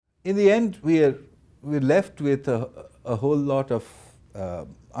In the end, we're left with a whole lot of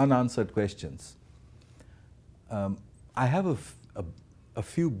unanswered questions. I have a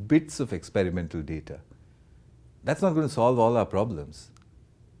few bits of experimental data. That's not going to solve all our problems.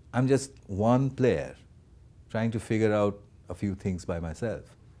 I'm just one player trying to figure out a few things by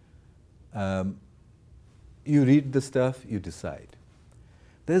myself. You read the stuff, you decide.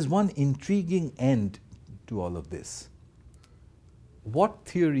 There's one intriguing end to all of this. What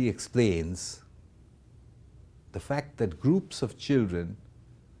theory explains the fact that groups of children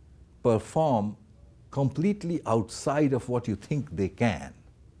perform completely outside of what you think they can?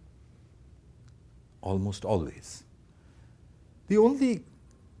 Almost always. The only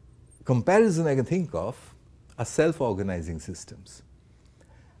comparison I can think of are self-organizing systems.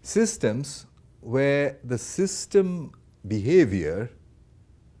 Systems where the system behavior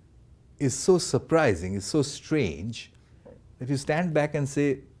is so surprising, is so strange, that you stand back and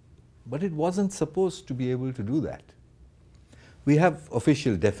say, but it wasn't supposed to be able to do that. We have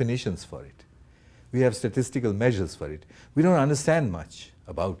official definitions for it. We have statistical measures for it. We don't understand much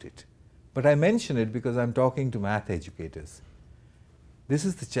about it. But I mention it because I'm talking to math educators. This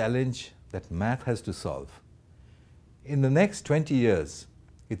is the challenge that math has to solve. In the next 20 years,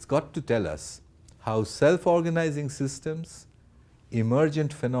 it's got to tell us how self-organizing systems,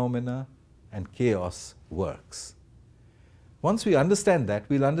 emergent phenomena, and chaos works. Once we understand that,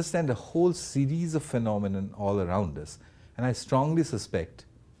 we'll understand a whole series of phenomena all around us. And I strongly suspect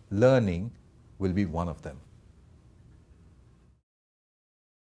learning will be one of them.